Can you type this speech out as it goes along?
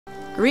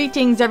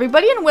Greetings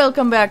everybody and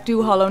welcome back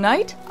to Hollow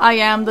Knight. I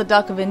am the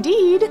Duck of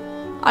Indeed.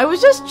 I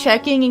was just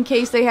checking in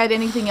case they had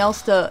anything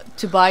else to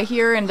buy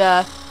here, and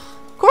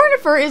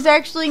Cornifer is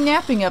actually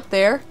napping up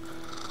there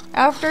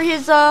after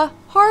his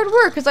hard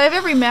work, because I have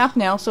every map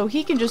now, so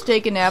he can just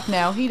take a nap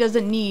now. He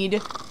doesn't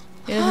need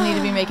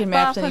to be making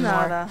maps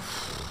anymore.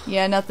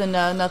 Yeah,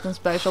 nothing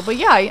special. But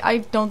yeah,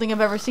 I don't think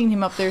I've ever seen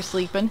him up there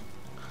sleeping.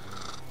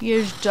 He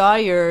is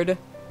tired.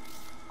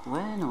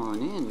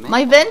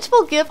 My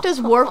vengeful gift has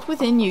warped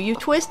within you. You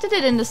twisted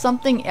it into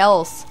something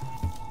else.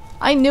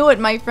 I knew it,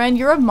 my friend.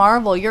 You're a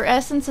marvel. Your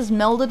essence has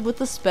melded with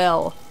the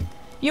spell.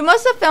 You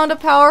must have found a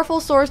powerful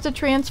source to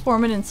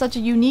transform it in such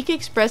a unique,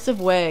 expressive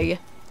way.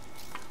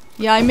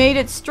 Yeah, I made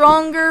it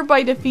stronger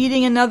by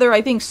defeating another,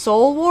 I think,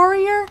 soul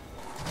warrior?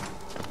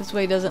 This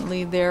way doesn't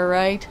lead there,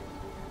 right?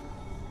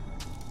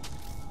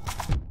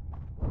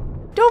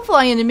 Don't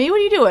fly into me. What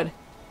are you doing?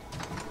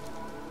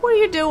 What are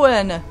you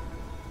doing?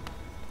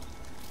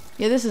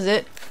 Yeah, this is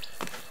it.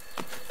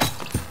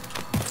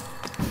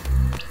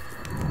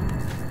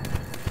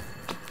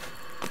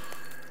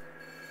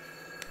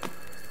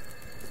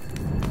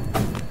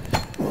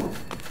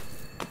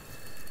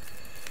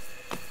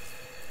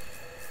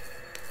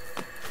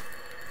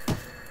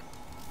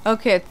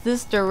 Okay, it's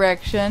this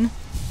direction.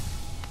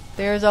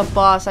 There's a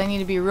boss. I need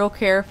to be real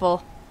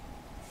careful.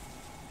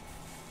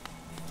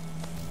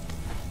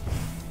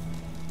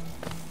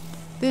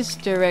 This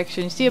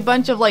direction. You see a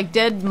bunch of like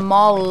dead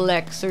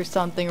Mawleks or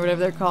something, or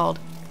whatever they're called.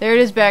 There it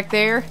is back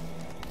there.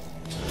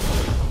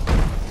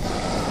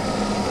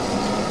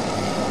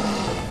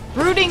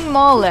 Brooding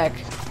Mawlek.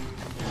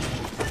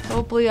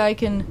 Hopefully I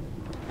can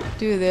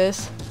do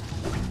this.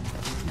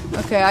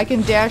 Okay, I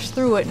can dash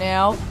through it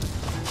now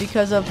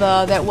because of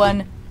that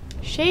one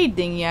shade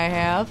thingy I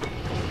have.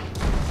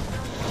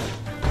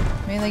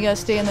 Mainly gotta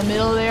stay in the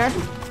middle there.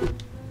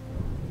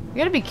 You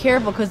gotta be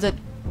careful because it...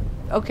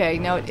 Okay,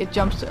 now it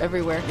jumps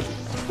everywhere.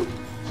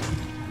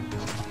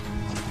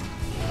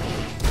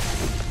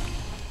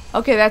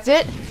 Okay, that's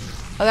it?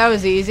 Oh, that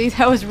was easy.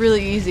 That was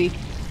really easy.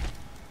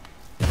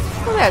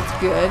 Well, that's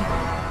good.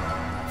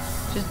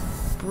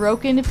 Just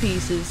broke into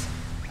pieces.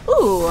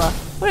 Ooh,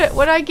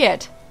 what'd I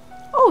get?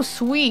 Oh,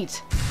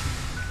 sweet.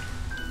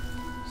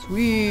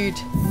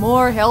 Sweet.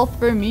 More health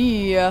for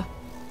me.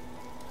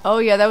 Oh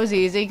yeah, that was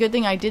easy. Good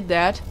thing I did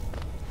that.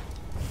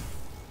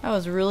 That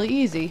was really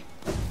easy.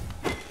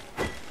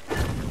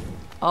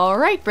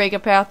 Alright, break a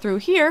path through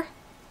here.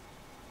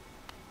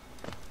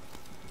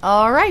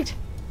 Alright.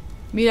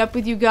 Meet up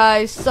with you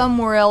guys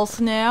somewhere else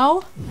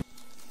now.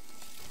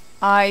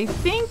 I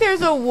think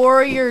there's a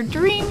warrior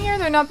dream here.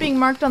 They're not being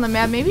marked on the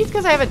map. Maybe it's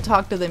because I haven't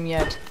talked to them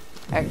yet.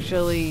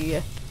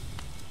 Actually.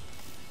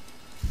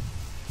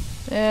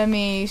 Let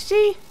me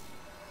see.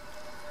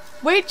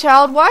 Wait,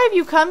 child, why have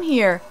you come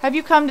here? Have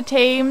you come to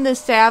tame this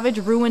savage,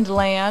 ruined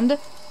land?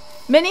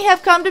 Many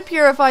have come to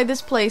purify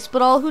this place,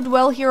 but all who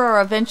dwell here are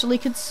eventually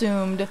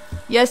consumed.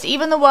 Yes,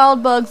 even the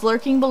wild bugs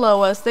lurking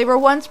below us. They were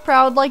once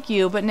proud like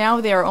you, but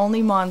now they are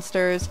only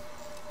monsters.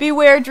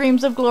 Beware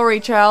dreams of glory,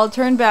 child.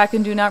 Turn back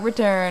and do not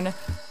return.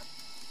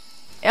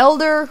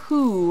 Elder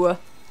who?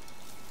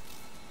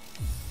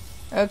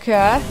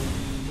 Okay.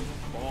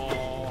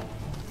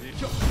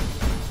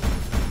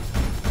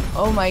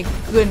 Oh my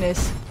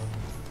goodness.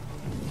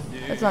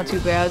 That's not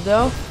too bad,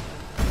 though.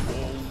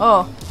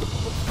 Oh.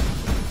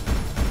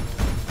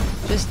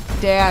 Just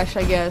dash,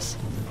 I guess.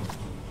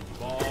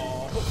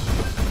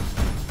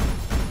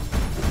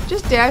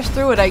 Just dash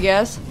through it, I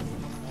guess.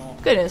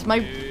 Goodness,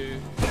 my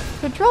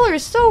controller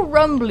is so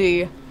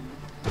rumbly.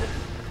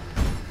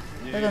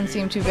 That doesn't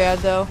seem too bad,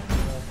 though.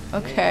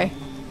 Okay.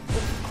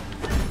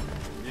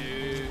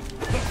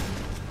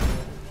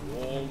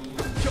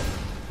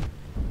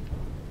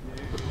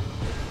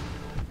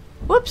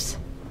 Whoops.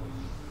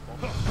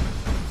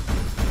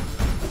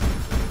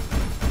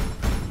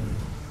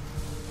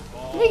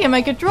 Making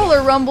my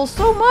controller rumble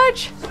so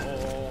much.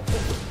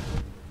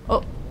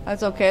 Oh,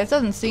 that's okay. It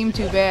doesn't seem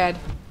too bad.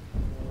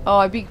 Oh,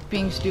 I be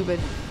being stupid.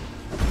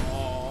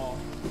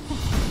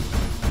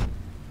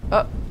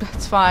 Oh,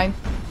 that's fine.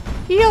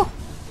 Heal.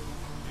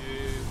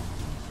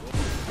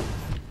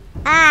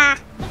 I'm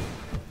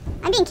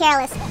being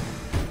careless.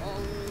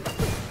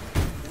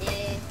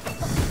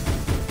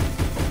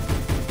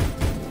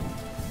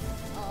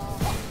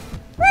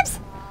 Whoops.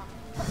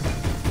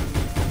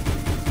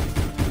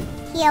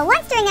 Heal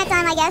once during that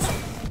time, I guess.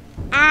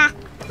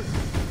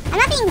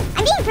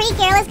 I'm being pretty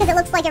careless because it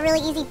looks like a really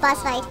easy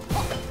boss fight.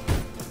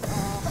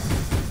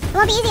 It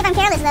won't be easy if I'm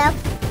careless, though.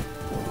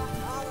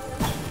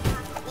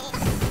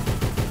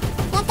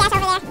 Can't dash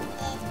over there.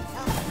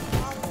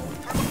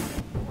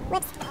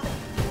 Whoops.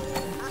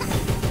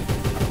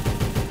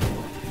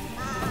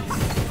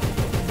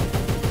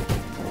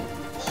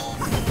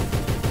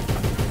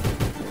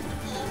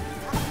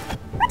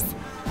 Whoops.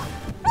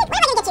 Wait, where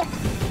am I gonna get you?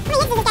 How many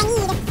hits does this guy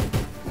need?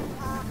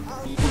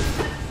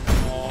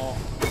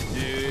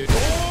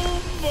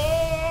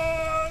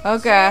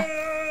 Okay.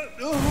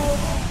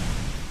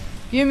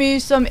 Give me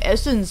some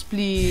essence,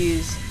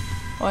 please.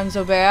 Wasn't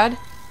so bad.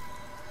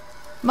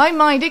 My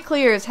mind, it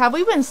clears. Have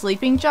we been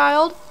sleeping,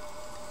 child?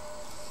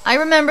 I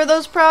remember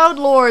those proud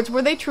lords.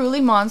 Were they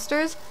truly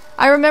monsters?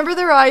 I remember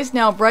their eyes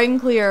now, bright and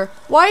clear.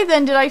 Why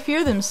then did I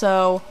fear them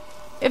so?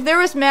 If there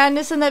was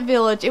madness in that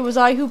village, it was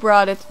I who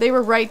brought it. They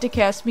were right to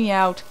cast me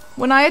out.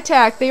 When I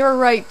attacked, they were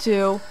right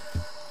to...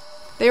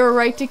 They were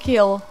right to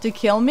kill. To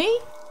kill me?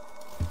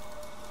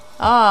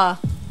 Ah.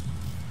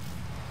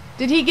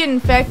 Did he get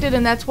infected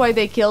and that's why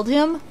they killed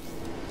him?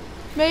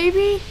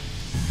 Maybe?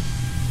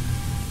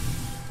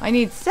 I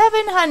need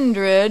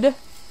 700.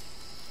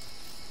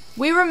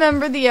 We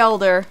remember the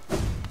elder.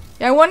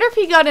 Yeah, I wonder if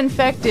he got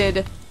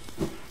infected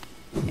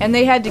and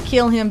they had to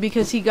kill him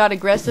because he got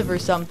aggressive or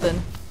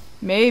something.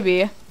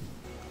 Maybe.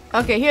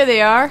 Okay, here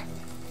they are.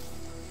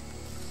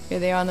 Here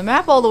they are on the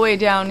map all the way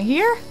down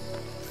here.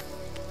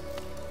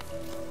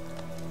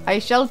 I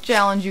shall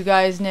challenge you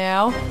guys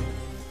now.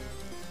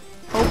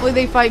 Hopefully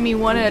they fight me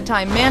one at a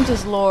time.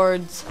 Mantis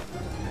Lords.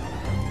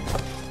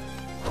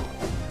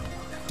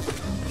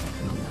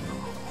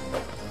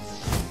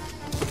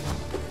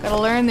 Gotta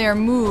learn their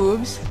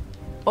moves.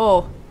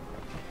 Oh.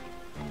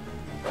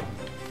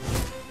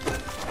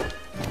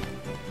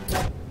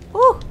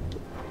 Ooh.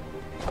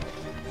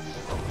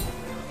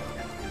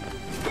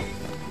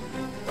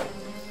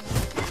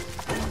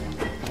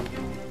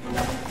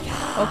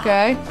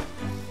 Okay.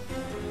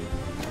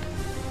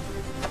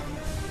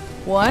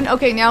 One.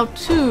 Okay, now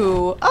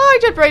two. Oh, I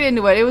jumped right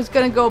into it. It was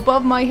gonna go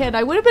above my head.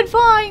 I would have been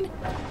fine.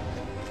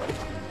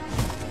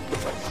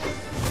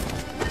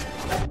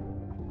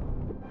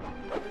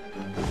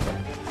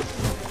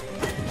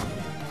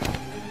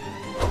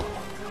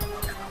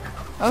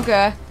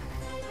 Okay.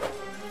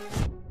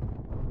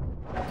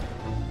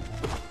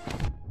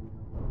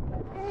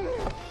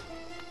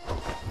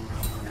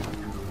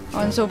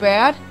 Wasn't so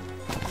bad.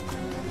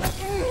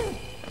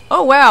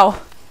 Oh wow,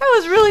 that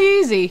was really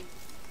easy.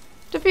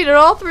 Defeated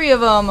all three of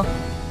them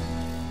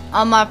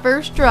on my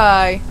first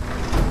try.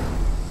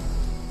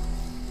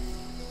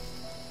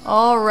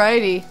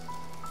 Alrighty.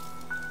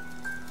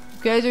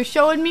 You guys are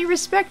showing me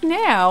respect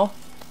now.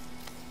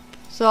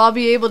 So I'll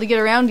be able to get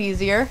around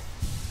easier.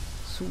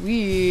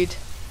 Sweet.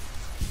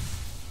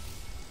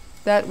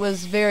 That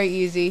was very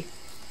easy.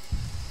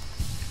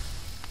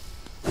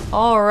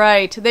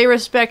 Alright, they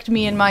respect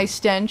me and my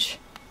stench.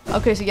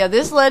 Okay, so yeah,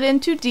 this led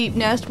into Deep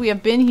Nest. We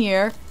have been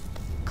here.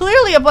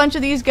 Clearly a bunch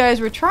of these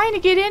guys were trying to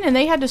get in and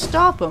they had to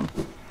stop them.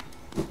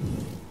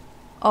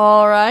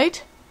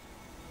 Alright.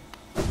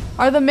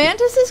 Are the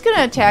mantises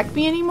gonna attack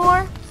me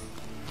anymore?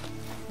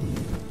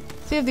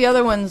 See if the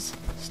other ones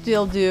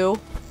still do.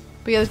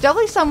 But yeah, there's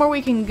definitely somewhere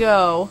we can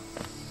go.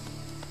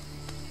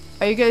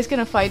 Are you guys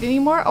gonna fight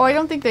anymore? Oh, I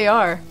don't think they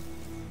are.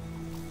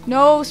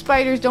 No,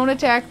 spiders, don't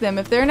attack them.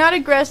 If they're not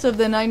aggressive,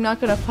 then I'm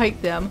not gonna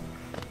fight them.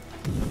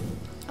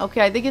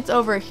 Okay, I think it's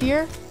over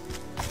here.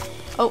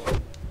 Oh.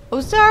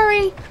 Oh,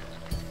 sorry!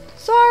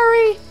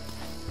 Sorry!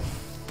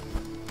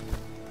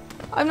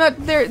 I'm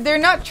not- they're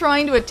not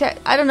trying to attack-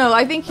 I don't know,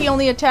 I think he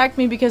only attacked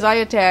me because I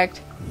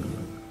attacked.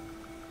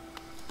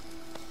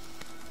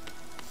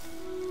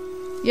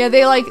 Yeah,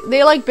 they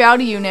like bow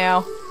to you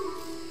now.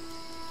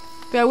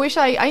 But I wish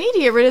I need to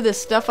get rid of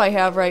this stuff I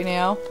have right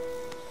now.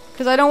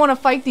 Because I don't want to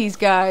fight these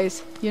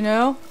guys, you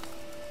know?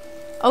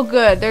 Oh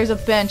good, there's a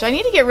bench. I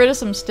need to get rid of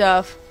some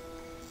stuff.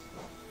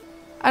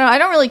 I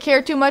don't really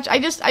care too much. I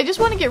just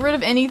want to get rid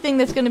of anything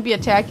that's going to be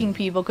attacking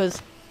people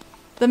because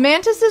the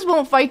mantises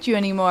won't fight you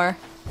anymore.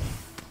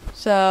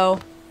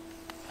 So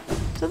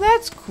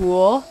that's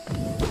cool.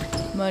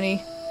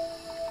 Money.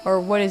 Or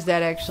what is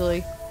that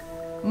actually?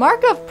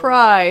 Mark of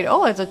Pride.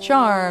 Oh, it's a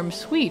charm.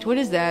 Sweet. What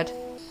is that?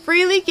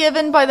 Freely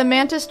given by the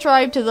Mantis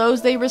tribe to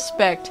those they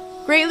respect.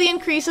 Greatly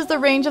increases the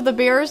range of the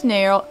bearer's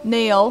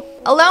nail,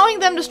 allowing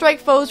them to strike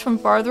foes from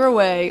farther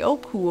away. Oh,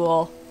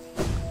 cool.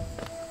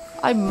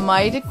 I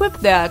might equip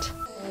that.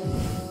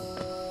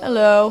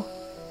 Hello.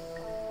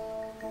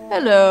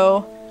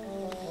 Hello.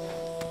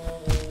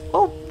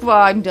 Oh,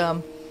 well, I'm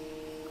dumb.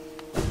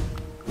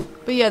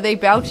 But yeah, they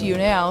bow to you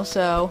now,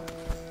 so...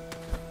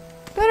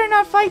 Better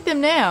not fight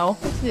them now.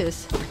 What's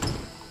this?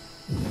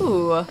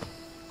 Ooh.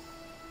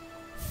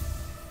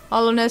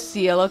 Hallownest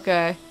seal,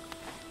 okay.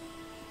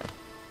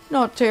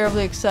 Not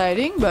terribly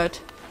exciting,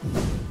 but...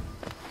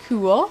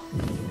 Cool.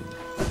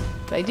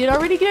 But I did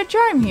already get a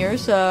charm here,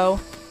 so...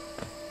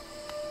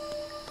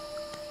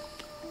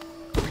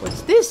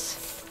 What's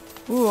this?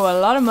 Ooh, a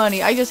lot of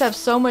money. I just have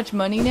so much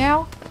money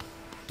now.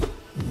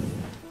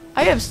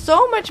 I have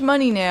so much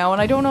money now,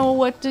 and I don't know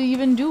what to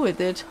even do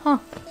with it. Huh.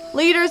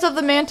 Leaders of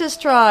the Mantis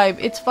tribe,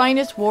 its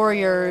finest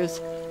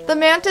warriors. The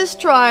Mantis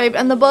tribe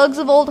and the bugs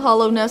of Old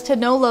Hallownest had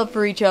no love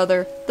for each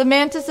other. The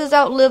Mantises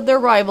outlived their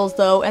rivals,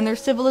 though, and their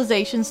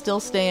civilization still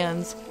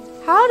stands.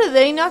 How do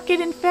they not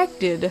get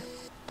infected?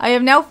 I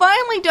have now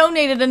finally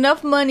donated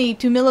enough money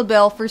to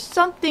Millibelle for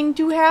something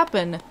to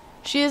happen.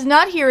 She is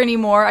not here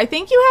anymore. I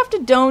think you have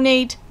to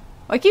donate.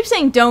 I keep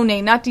saying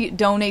donate, not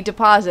donate,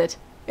 deposit.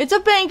 It's a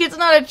bank, it's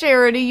not a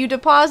charity. You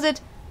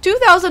deposit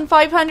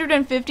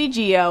 2,550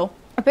 geo.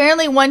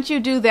 Apparently once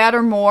you do that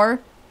or more,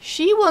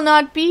 She will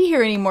not be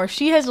here anymore.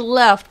 She has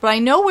left, but I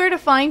know where to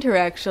find her,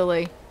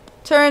 actually.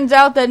 Turns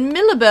out that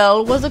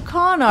Millibelle was a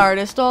con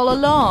artist all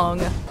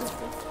along.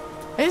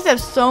 I just have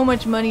so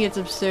much money, it's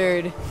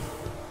absurd.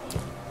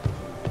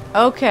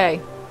 Okay.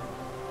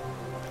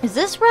 Is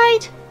this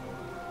right?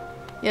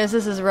 Yes,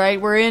 this is right.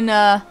 We're in,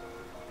 the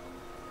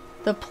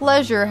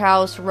pleasure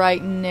house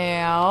right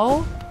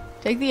now.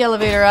 Take the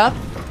elevator up.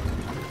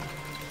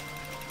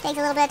 Takes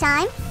a little bit of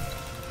time.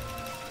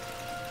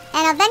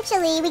 And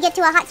eventually we get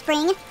to a hot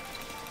spring.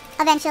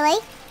 Eventually.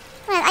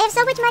 I have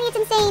so much money, it's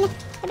insane.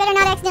 I better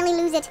not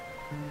accidentally lose it.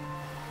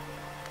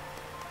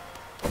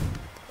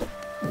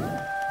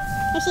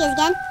 Here she is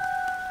again.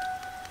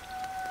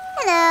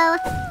 Hello.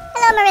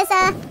 Hello,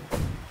 Marissa.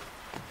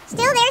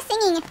 Still there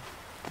singing.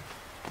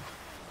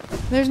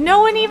 There's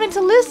no one even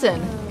to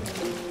listen.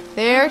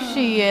 There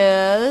she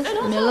is,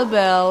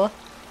 Millibelle.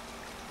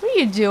 What are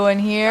you doing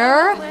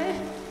here?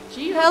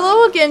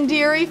 Hello again,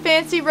 dearie.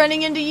 Fancy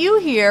running into you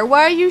here.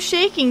 Why are you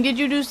shaking? Did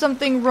you do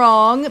something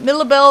wrong?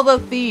 Millibelle the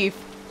Thief.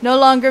 No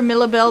longer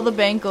Millibelle the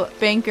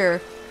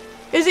Banker.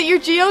 Is it your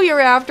geo you're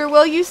after?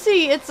 Well, you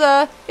see, it's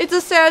a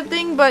sad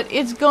thing, but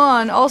it's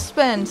gone, all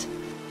spent.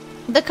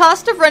 The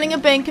cost of running a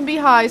bank can be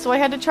high, so I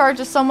had to charge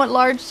a somewhat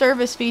large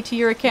service fee to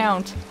your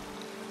account.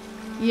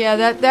 Yeah,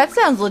 that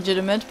sounds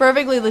legitimate.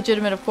 Perfectly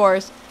legitimate, of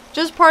course.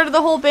 Just part of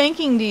the whole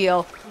banking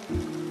deal.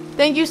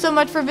 Thank you so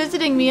much for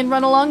visiting me, and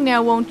run along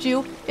now, won't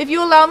you? If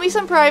you allow me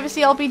some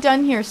privacy, I'll be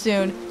done here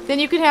soon. Then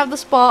you can have the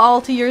spa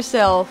all to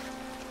yourself.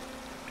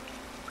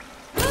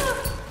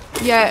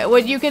 Yeah,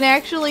 what you can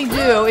actually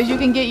do is you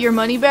can get your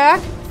money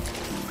back.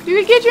 You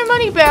can get your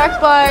money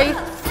back by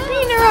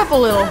beating her up a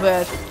little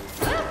bit.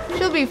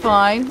 She'll be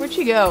fine. Where'd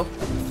she go?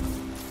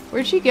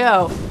 Where'd she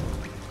go?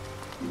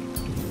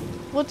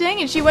 Well, dang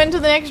it, she went into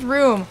the next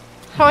room.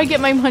 How do I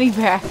get my money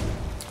back?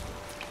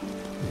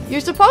 You're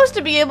supposed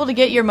to be able to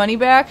get your money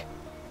back.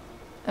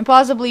 And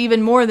possibly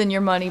even more than your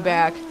money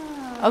back.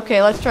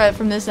 Okay, let's try it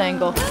from this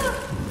angle.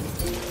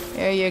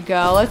 There you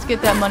go. Let's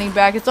get that money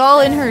back. It's all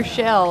in her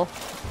shell.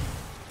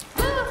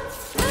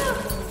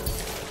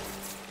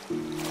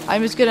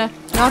 I'm just gonna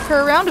knock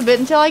her around a bit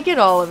until I get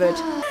all of it.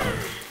 Let's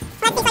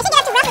see, so I should get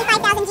up to roughly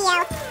 5,000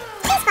 geo.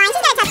 She's fine.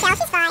 She's got a tough shell.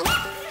 She's fine.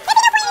 There'd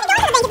be no point in even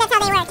going to the bank if that's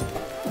how they work.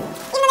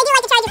 Even though they do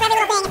like to charge you for every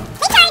little thing.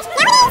 They charge!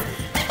 Nowadays!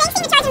 Banks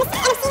seem to charge an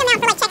obscene amount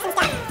for like checks and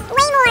stuff.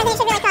 Way more than it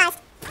should really cost.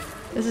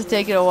 This is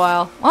taking a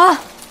while. Ah!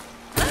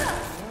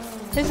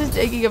 This is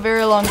taking a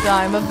very long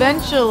time.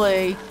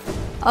 Eventually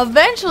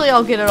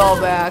I'll get it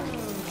all back.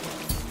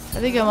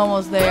 I think I'm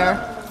almost there.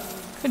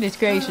 Goodness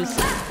gracious.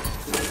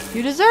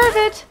 You deserve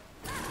it!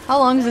 How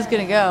long is this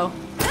gonna go?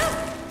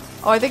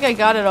 Oh, I think I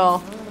got it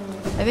all.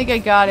 I think I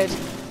got it.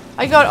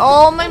 I got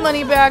all my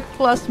money back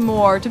plus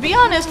more. To be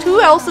honest, who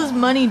else's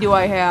money do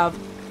I have?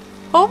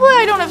 Hopefully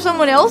I don't have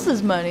someone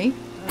else's money.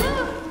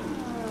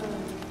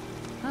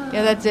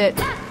 Yeah, that's it.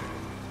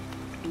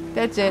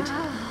 That's it.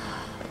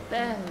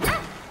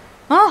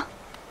 Huh?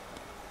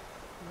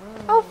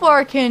 How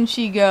far can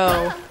she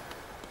go?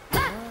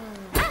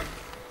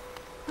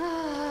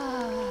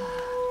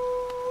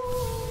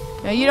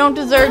 Now, you don't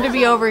deserve to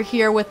be over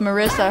here with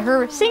Marissa.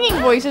 Her singing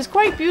voice is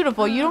quite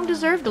beautiful. You don't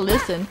deserve to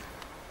listen.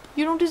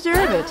 You don't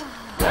deserve it.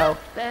 Go.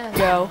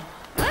 Go.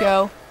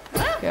 Go.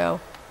 Go.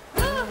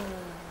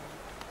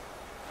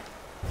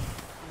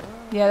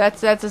 Yeah,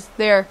 that's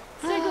there.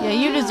 Yeah,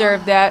 you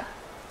deserve that.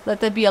 Let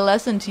that be a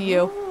lesson to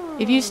you.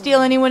 If you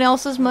steal anyone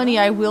else's money,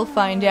 I will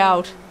find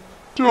out.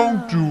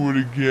 Don't do it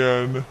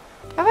again.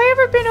 Have I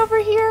ever been over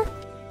here?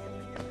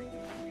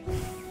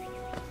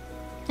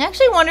 I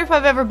actually wonder if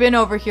I've ever been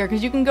over here,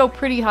 because you can go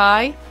pretty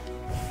high.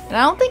 And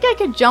I don't think I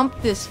could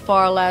jump this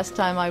far last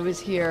time I was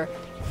here.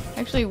 I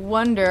actually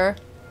wonder...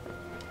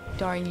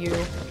 Darn you.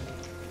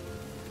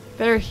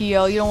 Better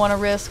heal. You don't want to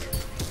risk...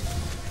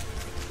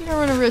 You don't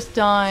want to risk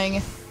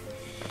dying.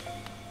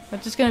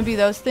 It's just gonna be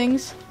those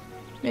things?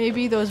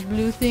 Maybe those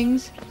blue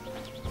things?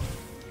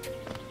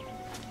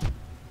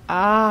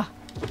 Ah.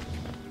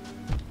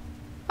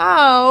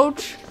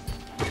 Ouch.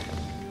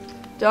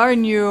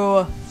 Darn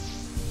you.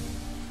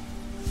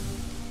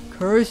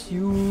 Curse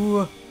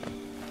you.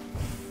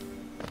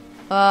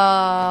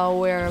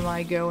 Where am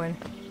I going?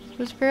 It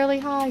was fairly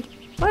high.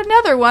 What,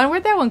 another one?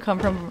 Where'd that one come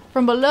from?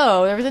 From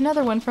below. There was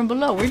another one from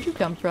below. Where'd you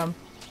come from?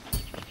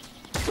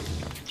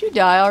 Did you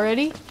die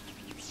already?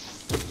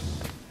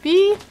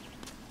 Be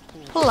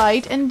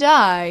polite and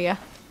die.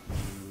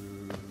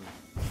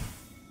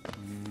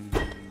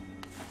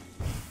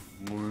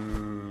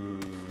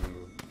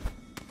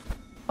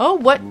 Oh,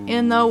 what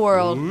in the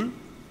world?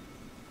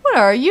 What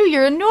are you?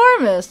 You're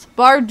enormous.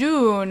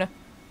 Bardoon.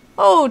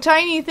 Oh,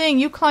 tiny thing,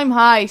 you climb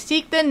high.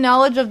 Seek then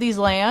knowledge of these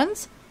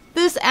lands?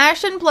 This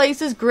ashen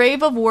place is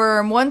grave of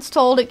worm, once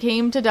told it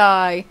came to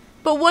die.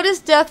 But what is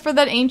death for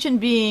that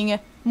ancient being?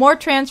 More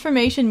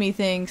transformation,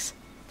 methinks.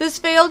 This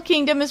failed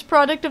kingdom is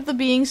product of the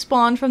being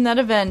spawned from that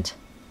event.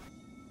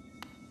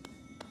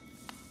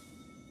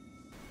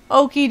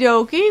 Okie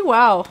dokie,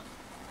 wow.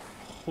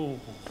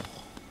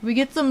 We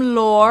get some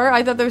lore.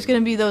 I thought there was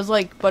gonna be those,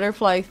 like,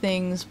 butterfly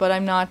things, but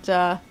I'm not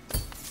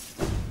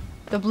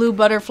The blue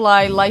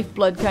butterfly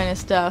lifeblood kind of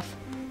stuff.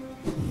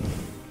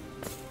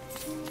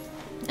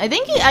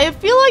 I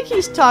feel like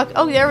he's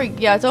oh,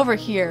 yeah, it's over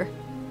here.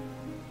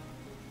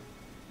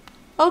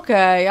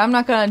 Okay, I'm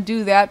not gonna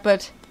do that,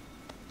 but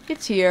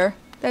it's here.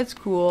 That's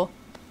cool.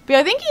 But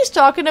I think he's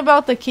talking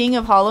about the king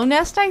of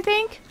Hallownest, I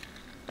think.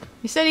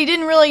 He said he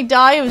didn't really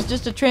die, it was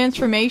just a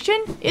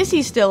transformation. Is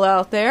he still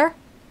out there?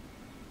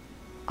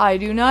 I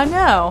do not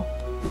know.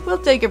 We'll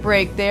take a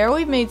break there.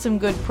 We've made some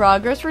good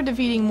progress. We're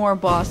defeating more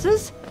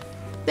bosses.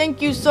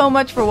 Thank you so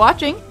much for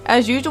watching.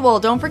 As usual,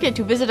 don't forget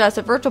to visit us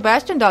at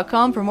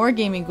virtualbastion.com for more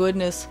gaming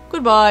goodness.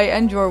 Goodbye,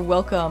 and you're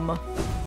welcome.